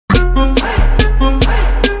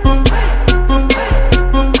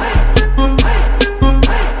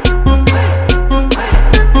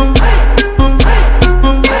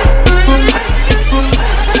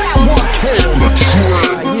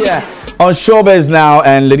on Showbiz now,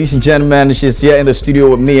 and ladies and gentlemen, she's here in the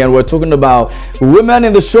studio with me, and we're talking about women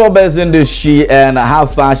in the showbiz industry and how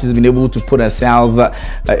far she's been able to put herself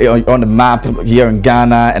on the map here in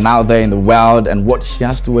Ghana and out there in the world, and what she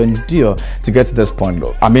has to endure to get to this point.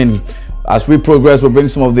 I mean, as we progress, we'll bring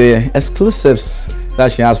some of the exclusives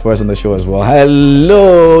that she has for us on the show as well.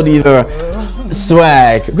 Hello, Diva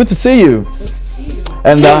Swag. Good to see you.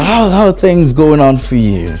 And how are things going on for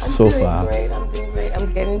you so far? I'm doing great.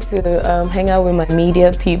 I'm getting to hang out with my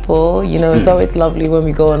media people. You know, it's always lovely when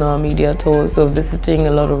we go on our media tours. So visiting a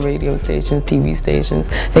lot of radio stations, TV stations.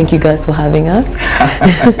 Thank you guys for having us.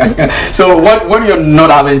 So when you're not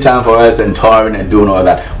having time for us and touring and doing all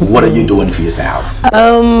that, what are you doing for yourself?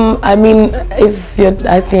 I mean, if you're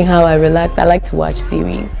asking how I relax, I like to watch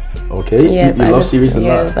series. Okay. Yes, you love series a lot.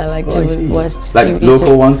 Yes, I like to watch series. Like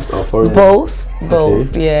local ones or foreign ones? Both.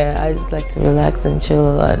 Okay. Yeah, I just like to relax and chill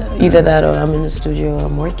a lot. Either that or I'm in the studio or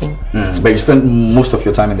I'm working. But you spend most of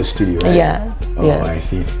your time in the studio, right? Yes. Oh, yes. I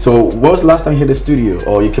see. So what was the last time you hit the studio,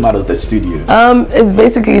 or you came out of the studio? It's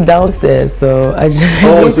basically downstairs, so I just...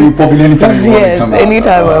 Oh, so you pop in anytime you want to come out? Yes,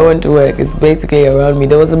 anytime I want to work, it's basically around me.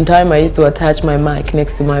 There was some time I used to attach my mic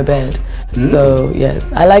next to my bed. So, yes,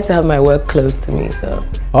 I like to have my work close to me, so...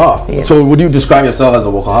 Oh, yeah. So would you describe yourself as a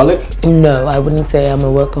workaholic? No, I wouldn't say I'm a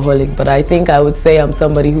workaholic, but I think I would say I'm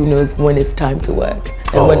somebody who knows when it's time to work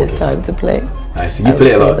and when it's time to play. I see. You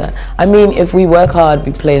play a lot. That. I mean, if we work hard,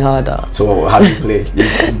 we play harder. So how do you play?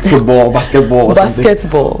 Football, basketball, or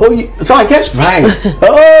basketball. Something? Oh, so I guess right.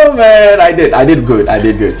 Oh man, I did good.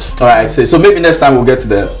 All right. So maybe next time we'll get to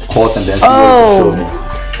the court and then see what you can show me.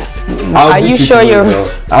 Are you sure you're?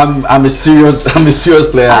 I'm a serious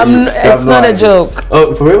player. It's not a joke.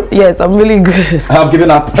 Oh, for real? Yes, I'm really good. I've given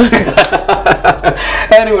up.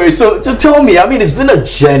 Anyway, so tell me. I mean, it's been a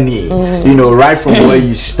journey, you know, right from where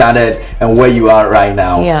you started and where you are right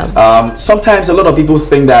now. Yeah. Sometimes a lot of people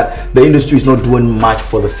think that the industry is not doing much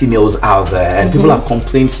for the females out there, and people have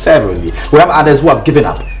complained severally. We have others who have given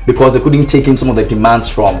up because they couldn't take in some of the demands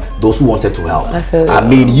from those who wanted to help. I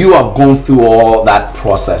mean, you have gone through all that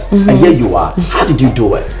process, and here you are. How did you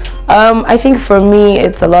do it? I think for me,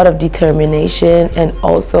 it's a lot of determination, and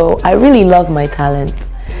also I really love my talent.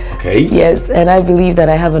 Okay. Yes, and I believe that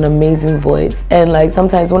I have an amazing voice, and like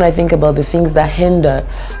sometimes when I think about the things that hinder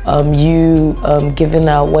you giving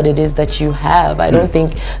out what it is that you have, I don't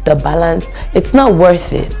think the balance, it's not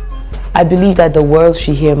worth it. I believe that the world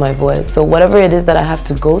should hear my voice. So whatever it is that I have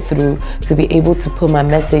to go through to be able to put my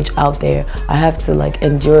message out there, I have to like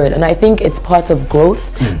endure it. And I think it's part of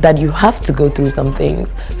growth that you have to go through some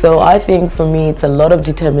things. So I think for me, it's a lot of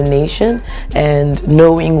determination and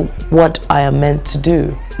knowing what I am meant to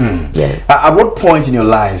do. Yes. At what point in your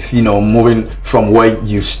life, you know, moving from where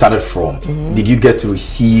you started from, did you get to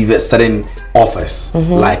receive a certain offers,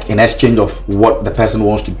 like in exchange of what the person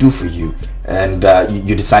wants to do for you, and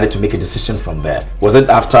you decided to make a decision from there? Was it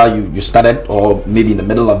after you started, or maybe in the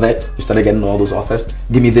middle of it, you started getting all those offers?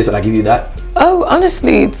 Give me this and I give you that? Oh,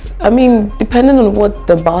 honestly, I mean, depending on what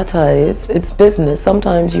the barter is, it's business.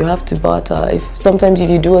 Sometimes you have to barter. Sometimes if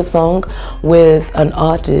you do a song with an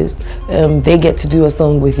artist, they get to do a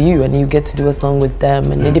song with you, and you get to do a song with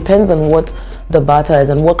them, and it depends on what the barter is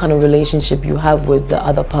and what kind of relationship you have with the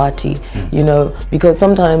other party, you know, because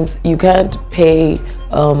sometimes you can't pay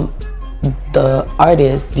the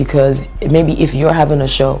artist, because maybe if you're having a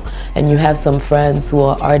show and you have some friends who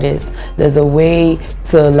are artists, there's a way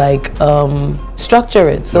to like structure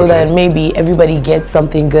it so that maybe everybody gets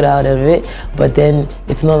something good out of it, but then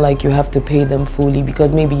it's not like you have to pay them fully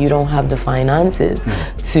because maybe you don't have the finances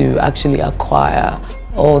to actually acquire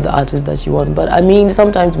all the artists that you want. But I mean,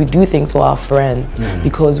 sometimes we do things for our friends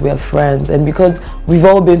because we are friends and because we've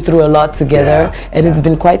all been through a lot together, and it's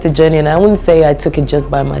been quite a journey. And I wouldn't say I took it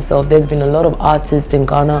just by myself. There's been a lot of artists in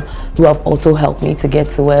Ghana who have also helped me to get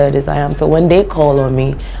to where it is I am. So when they call on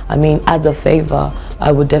me, I mean, as a favor,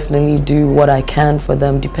 I would definitely do what I can for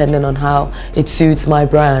them, depending on how it suits my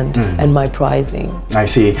brand and my pricing. I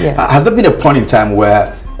see. Yes. Has there been a point in time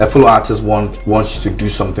where a fellow artist wants to do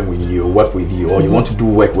something with you, or work with you, or you want to do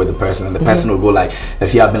work with the person, and the person will go like,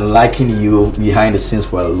 if you have been liking you behind the scenes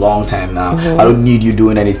for a long time now, I don't need you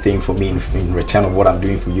doing anything for me in return of what I'm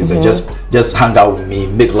doing for you, but just hang out with me,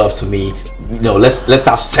 make love to me, you know, let's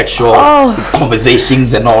have sexual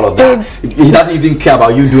conversations and all of that. He doesn't even care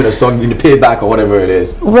about you doing a song in the payback or whatever it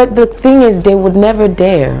is. But the thing is, they would never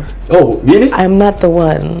dare. Oh, really? I'm not the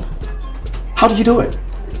one. How do you do it?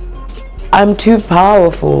 I'm too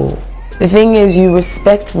powerful. The thing is, you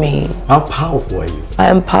respect me. How powerful are you? I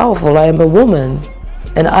am powerful. I am a woman.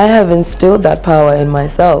 And I have instilled that power in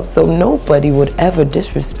myself. So nobody would ever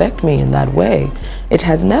disrespect me in that way. It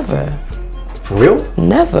has never. For real?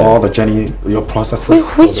 Never. All the journey, your processes.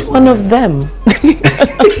 Which one of them?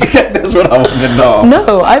 That's what I want to know.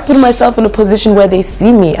 No, I put myself in a position where they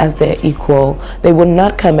see me as their equal. They would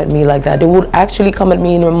not come at me like that. They would actually come at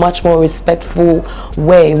me in a much more respectful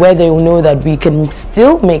way, where they will know that we can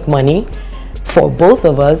still make money for both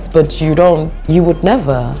of us, but you would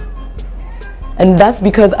never. And that's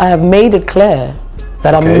because I have made it clear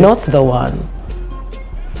that I'm not the one.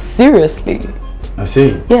 Seriously. I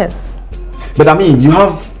see. Yes. But I mean, you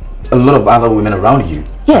have a lot of other women around you.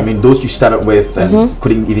 Yes. I mean, those you started with and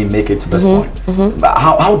couldn't even make it to this point. But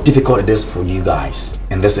how difficult it is for you guys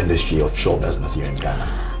in this industry of show business here in Ghana?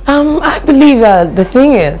 I believe that the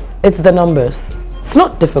thing is, it's the numbers. It's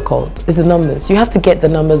not difficult, it's the numbers. You have to get the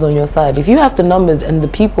numbers on your side. If you have the numbers and the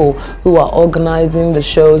people who are organizing the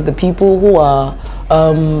shows, the people who are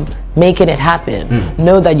making it happen,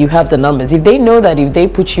 know that you have the numbers. If they know that if they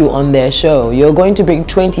put you on their show, you're going to bring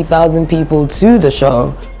 20,000 people to the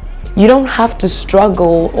show, you don't have to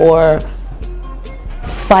struggle or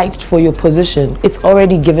fight for your position. It's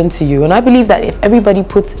already given to you. And I believe that if everybody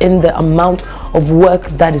puts in the amount of work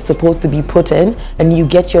that is supposed to be put in, and you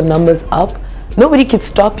get your numbers up, nobody can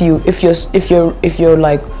stop you if you're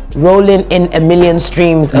like rolling in 1 million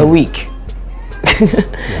streams a week.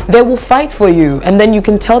 They will fight for you, and then you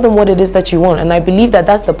can tell them what it is that you want. And I believe that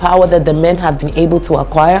that's the power that the men have been able to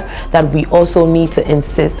acquire, that we also need to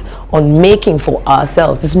insist on making for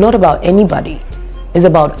ourselves. It's not about anybody. It's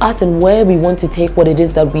about us and where we want to take what it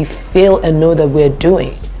is that we feel and know that we're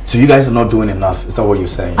doing. So you guys are not doing enough, is that what you're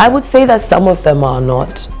saying? I would say that some of them are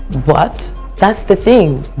not, but that's the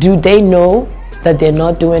thing. Do they know that they're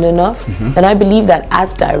not doing enough? And I believe that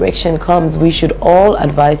as direction comes, we should all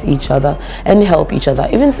advise each other and help each other.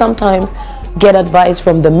 Even sometimes get advice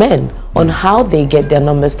from the men on how they get their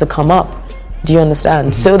numbers to come up. Do you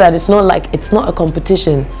understand? So that it's not like, it's not a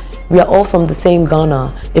competition. We are all from the same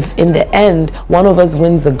Ghana. If in the end one of us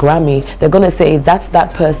wins the Grammy, they're gonna say that's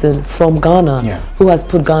that person from Ghana who has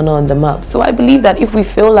put Ghana on the map. So I believe that if we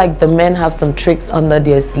feel like the men have some tricks under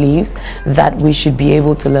their sleeves that we should be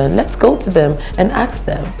able to learn, let's go to them and ask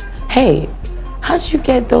them, hey, how did you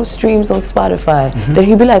get those streams on Spotify? Then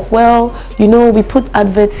he'll be like, well, you know, we put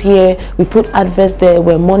adverts here, we put adverts there,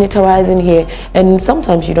 we're monetizing here, and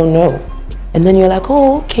sometimes you don't know. And then you're like,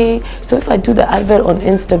 oh, okay, so if I do the advert on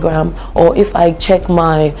Instagram, or if I check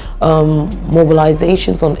my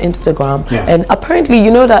mobilizations on Instagram, and apparently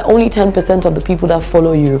you know that only 10% of the people that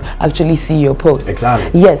follow you actually see your posts.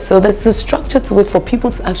 Exactly. Yes, so there's a structure to it for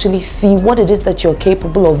people to actually see what it is that you're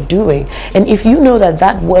capable of doing. And if you know that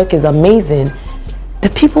that work is amazing, the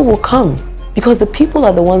people will come. Because the people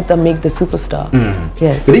are the ones that make the superstar.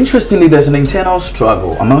 Yes. But interestingly, there's an internal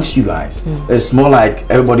struggle amongst you guys. It's more like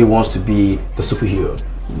everybody wants to be the superhero.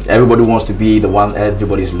 Everybody wants to be the one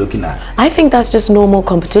everybody's looking at. I think that's just normal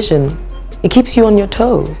competition. It keeps you on your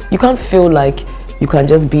toes. You can't feel like you can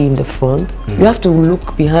just be in the front. You have to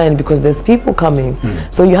look behind because there's people coming.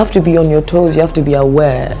 So you have to be on your toes. You have to be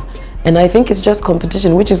aware. And I think it's just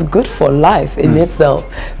competition, which is good for life in itself,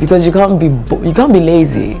 because you can't be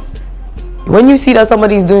lazy. When you see that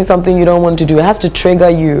somebody is doing something you don't want to do, it has to trigger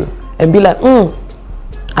you and be like,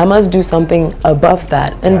 I must do something above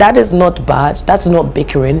that. And that is not bad. That's not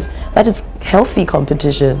bickering. That is healthy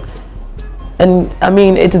competition. And I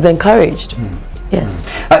mean, it is encouraged. Yes.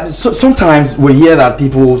 So sometimes we hear that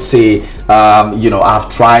people say, you know, I've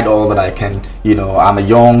tried all that I can, you know, I'm a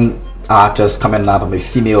young artist coming up, I'm a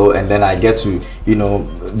female, and then I get to, you know,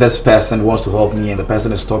 this person wants to help me, and the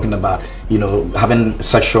person is talking about, you know, having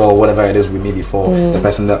sexual whatever it is with me before the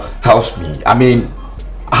person that helps me. I mean,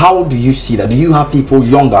 how do you see that? Do you have people,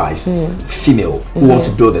 young guys, female, who want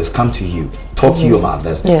to do this, come to you, talk to you about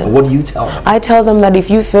this? And what do you tell them? I tell them that if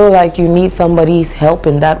you feel like you need somebody's help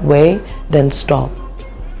in that way, then stop.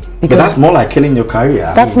 Because but that's more like killing your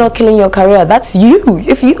career. That's not killing your career. That's you.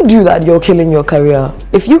 If you do that, you're killing your career.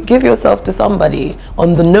 If you give yourself to somebody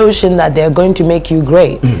on the notion that they're going to make you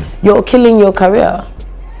great, you're killing your career.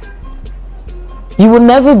 You will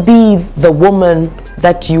never be the woman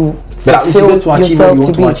that you but at least you get to achieve what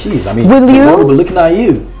you want to achieve. I mean, the world will be looking at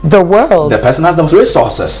you. The world. The person has the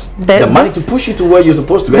resources, the money to push you to where you're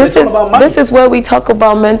supposed to go. It's all about money. This is where we talk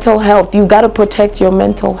about mental health. You got to protect your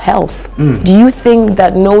mental health. Do you think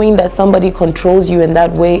that knowing that somebody controls you in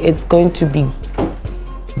that way, it's going to be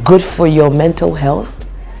good for your mental health?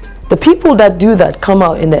 The people that do that come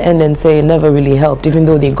out in the end and say it never really helped, even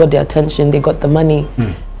though they got the attention, they got the money.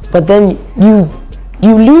 But then you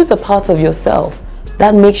lose a part of yourself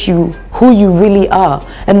that makes you who you really are.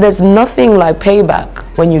 And there's nothing like payback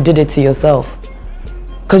when you did it to yourself,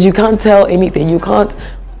 because you can't tell anything. You can't,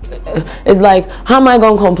 how am I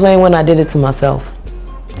going to complain when I did it to myself?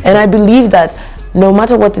 And I believe that no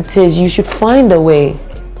matter what it is, you should find a way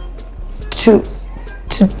to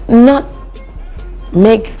not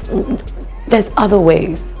make, there's other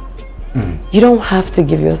ways. You don't have to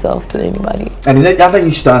give yourself to anybody. And in other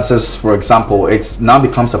instances, for example, it now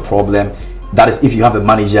becomes a problem. That is, if you have a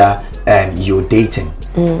manager and you're dating,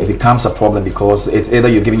 it becomes a problem because it's either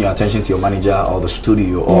you're giving your attention to your manager or the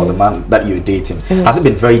studio or the man that you're dating. Has it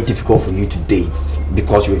been very difficult for you to date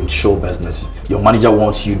because you're in show business? Your manager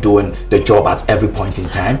wants you doing the job at every point in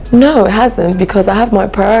time? No, it hasn't, because I have my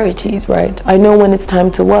priorities, right? I know when it's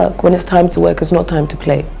time to work. When it's time to work, it's not time to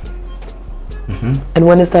play. And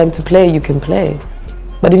when it's time to play, you can play.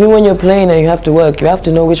 But even when you're playing and you have to work, you have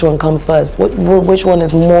to know which one comes first. Which one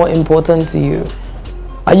is more important to you?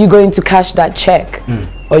 Are you going to cash that check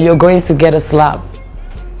or you're going to get a slap?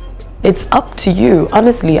 It's up to you.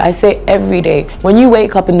 Honestly, I say every day, when you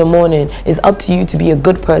wake up in the morning, it's up to you to be a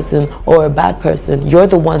good person or a bad person. You're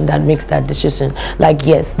the one that makes that decision. Like,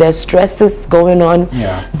 yes, there's stresses going on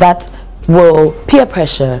that will peer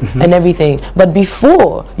pressure and everything. But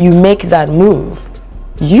before you make that move,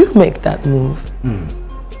 you make that move.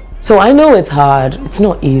 So I know it's hard. It's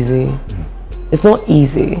not easy. It's not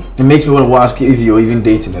easy. It makes me want to ask you if you're even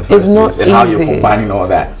dating in the first place and how you're combining all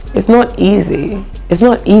that. It's not easy. It's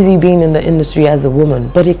not easy being in the industry as a woman,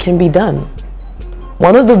 but it can be done.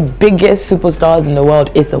 One of the biggest superstars in the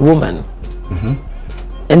world is a woman.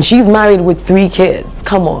 And she's married with 3 kids.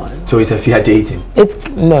 Come on. So it's Efya dating?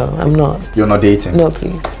 No, I'm not. You're not dating? No,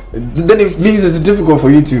 please. Then it means it's difficult for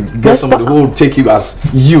you to get somebody who will take you as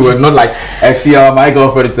you and not like Efya, my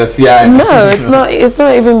girlfriend is Efya. No, it's not. It's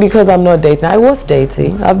not even because I'm not dating. I was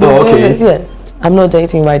dating. I've been doing this, yes. I'm not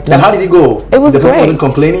dating right now. And how did it go? It was great. The person wasn't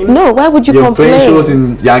complaining? No, why would you complain? You're playing shows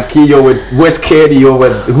in Yankee, you're with West Kid, you're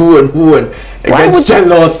with who and against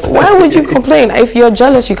jealous. Why would you complain? If you're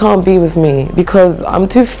jealous, you can't be with me because I'm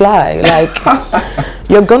too fly. Like,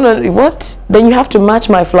 you're gonna, what? Then you have to match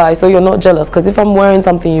my fly so you're not jealous. Because if I'm wearing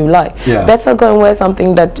something you like, better go and wear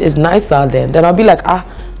something that is nicer then. Then I'll be like,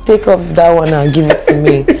 take off that one and give it to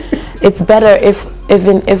me. It's better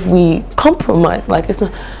if we compromise. Like, it's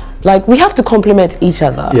not... Like, we have to complement each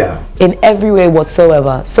other in every way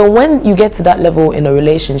whatsoever. So when you get to that level in a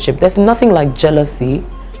relationship, there's nothing like jealousy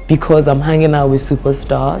because I'm hanging out with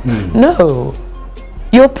superstars. No.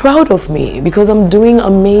 You're proud of me because I'm doing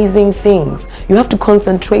amazing things. You have to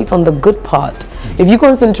concentrate on the good part. If you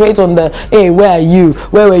concentrate on the, hey, where are you?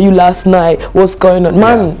 Where were you last night? What's going on?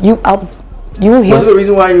 Man, you won't hear. Was it the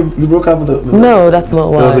reason why you broke up with the No, that's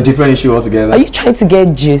not why. That was a different issue altogether. Are you trying to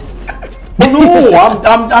get gist? No,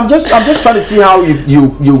 I'm just trying to see how you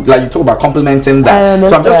like you talk about complimenting that.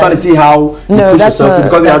 So I'm just trying to see how you push yourself through,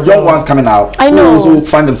 because there are young ones coming out who also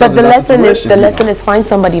find themselves in that situation. The lesson is find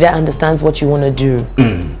somebody that understands what you want to do.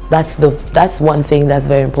 That's one thing that's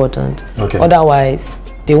very important. Otherwise,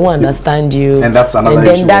 they won't understand you. And that's another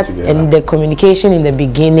issue altogether. And the communication in the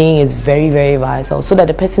beginning is very, very vital, so that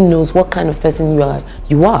the person knows what kind of person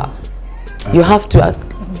you are. You have to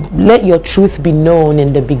let your truth be known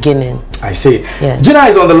in the beginning. I see. Gina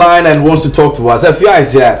is on the line and wants to talk to us. Efya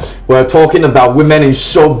is here. We're talking about women in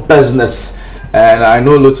show business, and I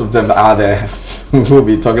know lots of them are there. We'll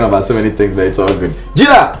be talking about so many things, but it's all good.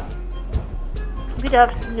 Gina! Good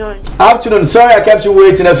afternoon. Afternoon. Sorry I kept you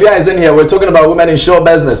waiting. Efya is in here. We're talking about women in show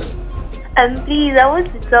business. Please, I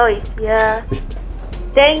want to tell Efya,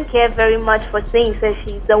 thank her very much for saying that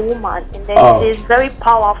she's a woman, and then she's very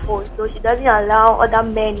powerful, so she doesn't allow other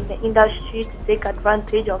men in the industry to take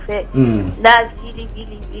advantage of her. That's really,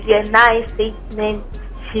 really, really a nice statement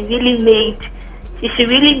she really made. She should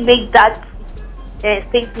really make that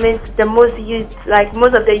statement to the most youth, like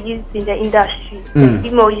most of the youth in the industry,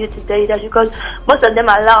 female youth in the industry, because most of them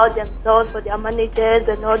allow themselves for their managers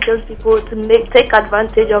and all those people to take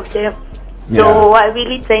advantage of them. So I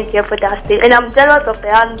really thank you for that state, and I'm jealous of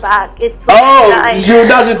the handbag. It's so nice. She'll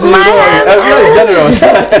dash it to you. Efya is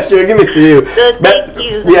generous. She'll give it to you. So thank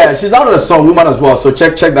you. Yeah, she's out of the song "Woman" as well. So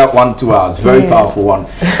check that one too out. It's a very powerful one.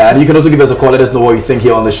 And you can also give us a call. Let us know what you think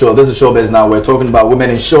here on the show. This is Showbiz now. We're talking about women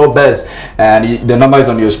in showbiz, and the number is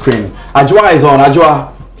on your screen. Ajwa is on.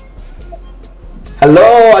 Ajwa.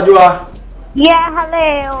 Hello, Ajwa. Yeah,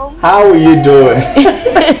 hello. How are you doing?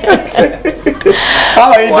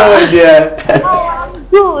 How are you doing, dear? Oh, I'm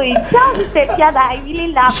good. Tell me, Efya, that I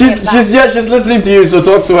really love her. She's listening to you, so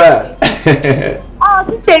talk to her. Oh,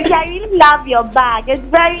 Efya, I really love your bag. It's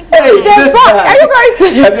very nice. Hey, this bag. Are you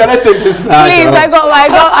guys? Efya, let's take this bag. Please, I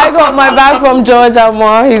got my bag from George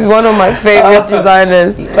Amor. He's one of my favorite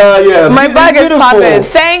designers. Yeah, My bag is beautiful. popping.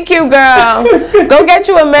 Thank you, girl. Go get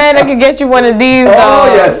you a man that can get you one of these. Oh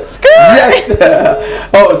though. yes, yes.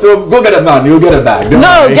 Oh, so go get a man. You'll get a bag. Don't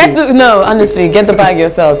worry. Honestly, get the bag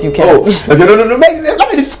yourself. You can. Oh, no. Let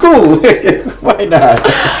me to school. Why not?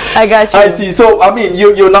 I got you. I see. So I mean,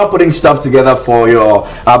 you're now putting stuff together for your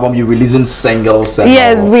album. You're releasing singles. And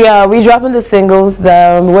Yes, we are. We're dropping the singles.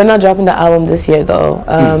 We're not dropping the album this year though.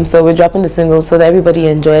 So we're dropping the singles so that everybody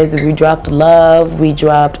enjoys it. We dropped Love. We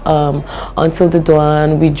dropped Until the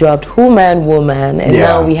Dawn. We dropped Who Man Woman, and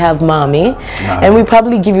now we have Mommy. And we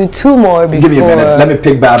probably give you 2 more before. Give me a minute. Let me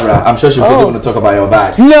pick Barbara. I'm sure she's also going to talk about your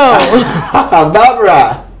bag. No.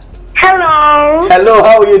 Barbara. Hello. Hello.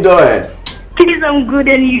 How are you doing? Please, I'm good,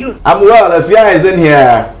 and you? I'm well. Efya is in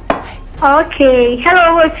here. Okay.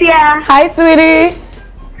 Hello, Efya. Hi, sweetie.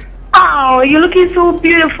 Oh, you're looking so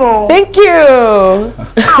beautiful. Thank you. Oh,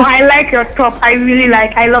 I like your top. I really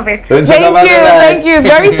like. I love it. Thank you.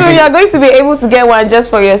 Very soon you're going to be able to get one just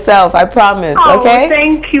for yourself. I promise. Oh, okay.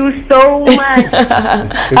 Thank you so much.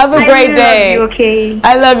 Have a great day. Love you, okay.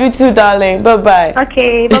 I love you too, darling. Bye bye.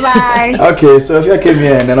 Okay. Bye bye. Okay, so Efya came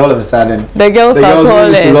here and then all of a sudden The girls are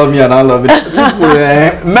really used to calling. love me and I love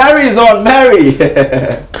it. Mary is on. Mary.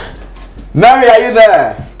 Mary, are you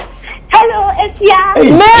there? Hello, Efya.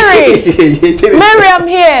 Hey. Mary. Mary, I'm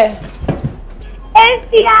here.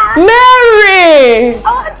 Efya. Mary.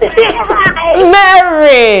 Oh, hi.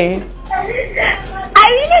 Mary. I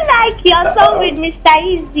really like your song with Mr.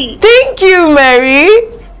 Easy Thank you, Mary.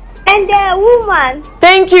 and the woman.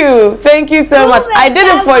 Thank you. Thank you so much. I did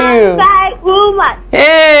it for you. Woman.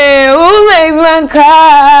 Hey, who makes man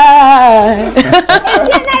cry?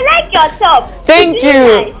 And I like your top. Thank It's you.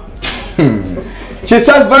 really nice. She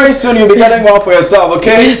says very soon you'll be getting one for yourself,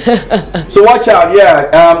 okay? So watch out,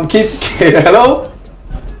 yeah. Keep hello?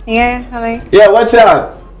 Yeah, hello. Yeah, what's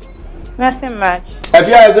up? Nothing much.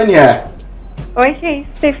 Efya is in here. Okay,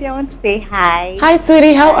 Steffi, I want to say hi. Hi,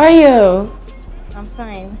 sweetie. How are you? I'm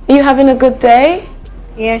fine. Are you having a good day?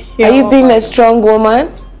 Yeah, sure. Are you being a strong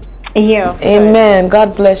woman? Yeah. Amen.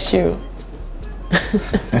 God bless you.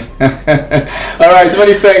 All right, so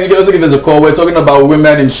many thanks. You can also give us a call. We're talking about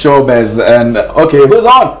women in showbiz. And okay, who's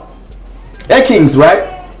on? Hey, Kings,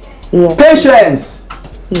 right? Yeah. Patience.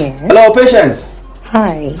 Yes. Hello, Patience.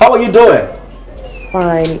 Hi. How are you doing?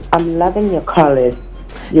 Fine. I'm loving your colors.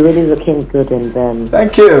 You're really looking good in them.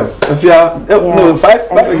 Thank you. Efya, no, five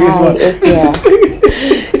against one.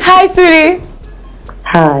 Hi, sweetie.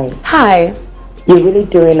 Hi. Hi. You're really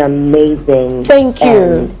doing amazing. Thank you.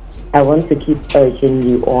 And I want to keep urging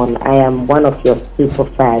you on. I am one of your super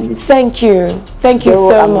fans. Thank you. Thank you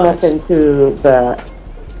so I'm much. not into the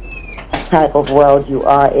type of world you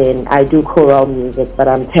are in. I do choral music, but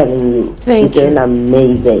I'm telling you, Thank you're you. doing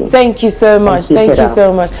amazing. Thank you so much. keep Thank it you up.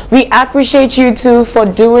 so much. We appreciate you too for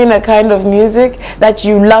doing a kind of music that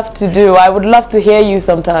you love to do. I would love to hear you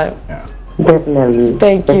sometime. Definitely.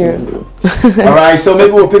 Thank you. Definitely. All right, so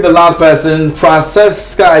maybe we'll pick the last person.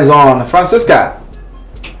 Francesca is on. Francesca,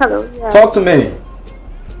 Hello. Yeah. talk to me.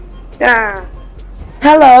 Yeah.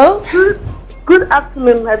 Hello. Good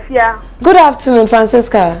afternoon, Efya. Good afternoon,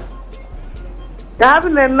 Francesca. You're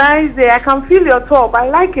having a nice day. I can feel your top. I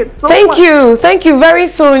like it so Thank much. you. Thank you. Very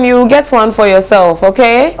soon you'll get one for yourself,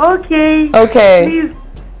 okay? Okay. Okay. Please.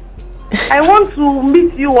 I want to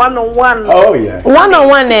meet you one-on-one. Oh yeah.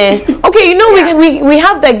 One-on-one, eh? Okay, you know, we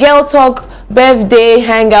have the Girl Talk birthday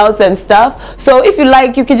hangouts and stuff. So if you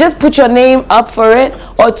like, you can just put your name up for it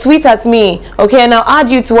or tweet at me, okay? And I'll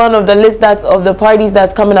add you to one of the lists that's of the parties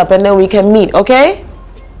that's coming up, and then we can meet, okay?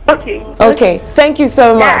 Okay. Okay. Thank you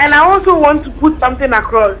so much. Yeah, and I also want to put something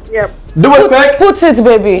across. Yeah. Do it quick. Put it,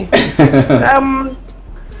 baby.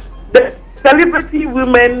 The celebrity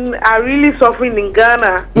women are really suffering in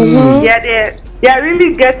Ghana. Yeah, they are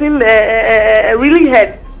really getting really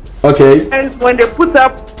hurt. Okay. And when they put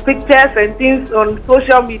up pictures and things on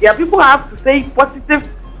social media, people have to say positive,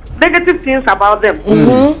 negative things about them,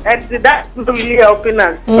 and that's not really helping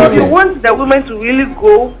us. If you want the women to really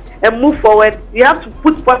go and move forward, you have to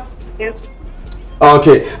put positive things.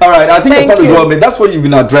 Okay, all right. I think Thank the point is you. well made. That's what you've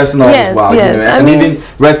been addressing all Yes, this while, yes. you know, I and mean- even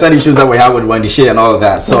recent issues that we have with Wendy Shea and all of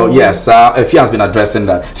that. So yes, Efya has been addressing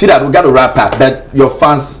that. See that we got to wrap up, but your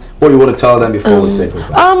fans what do you want to tell them before we say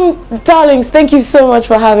goodbye? Darlings, thank you so much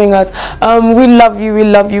for having us. We love you, we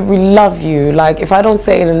love you, we love you. Like, if I don't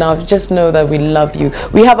say it enough, just know that we love you.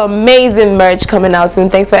 We have amazing merch coming out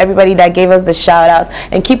soon. Thanks for everybody that gave us the shout outs,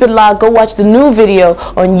 and keep it locked. Go watch the new video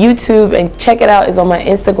on YouTube and check it out. It's on my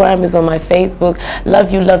Instagram, it's on my Facebook.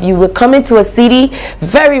 Love you, love you. We're coming to a CD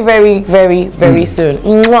very, very, very, very soon.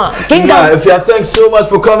 Mwah. Efya, thanks so much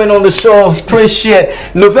for coming on the show. Appreciate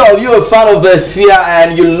it. Novelle, you're a fan of Efya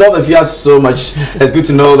and you love Efya so much. It's good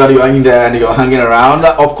to know that you're in there and you're hanging around.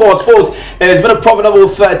 Of course, folks, it's been a profitable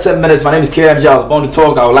 30 minutes. My name is KMJ. I was born to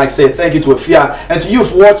talk. I would like to say thank you to Efya and to you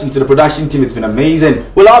for watching, to the production team. It's been amazing.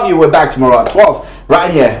 We love you. We're back tomorrow at 12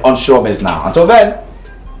 right here on Showbiz Now. Until then.